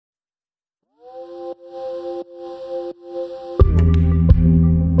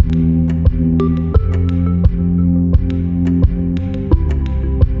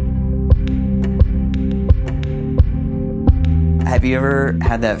Have you ever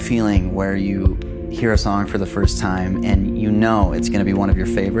had that feeling where you hear a song for the first time and you know it's going to be one of your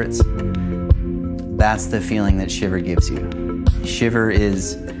favorites? That's the feeling that Shiver gives you. Shiver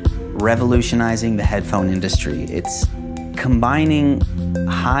is revolutionizing the headphone industry. It's combining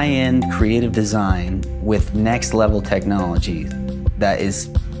high-end creative design with next-level technology that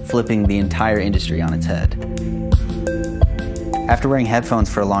is flipping the entire industry on its head. After wearing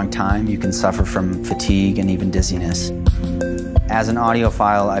headphones for a long time, you can suffer from fatigue and even dizziness. As an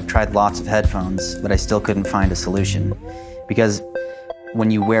audiophile, I've tried lots of headphones, but I still couldn't find a solution. Because when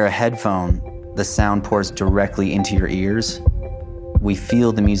you wear a headphone, the sound pours directly into your ears. We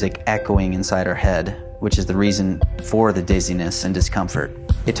feel the music echoing inside our head, which is the reason for the dizziness and discomfort.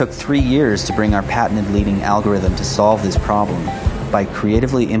 It took 3 years to bring our patented leading algorithm to solve this problem by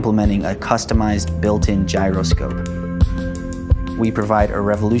creatively implementing a customized built-in gyroscope. We provide a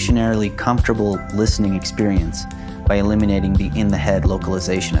revolutionarily comfortable listening experience by eliminating the in-the-head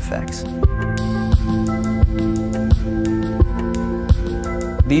localization effects.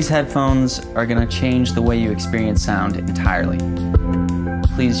 These headphones are going to change the way you experience sound entirely.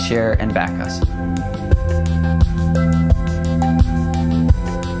 Please share and back us.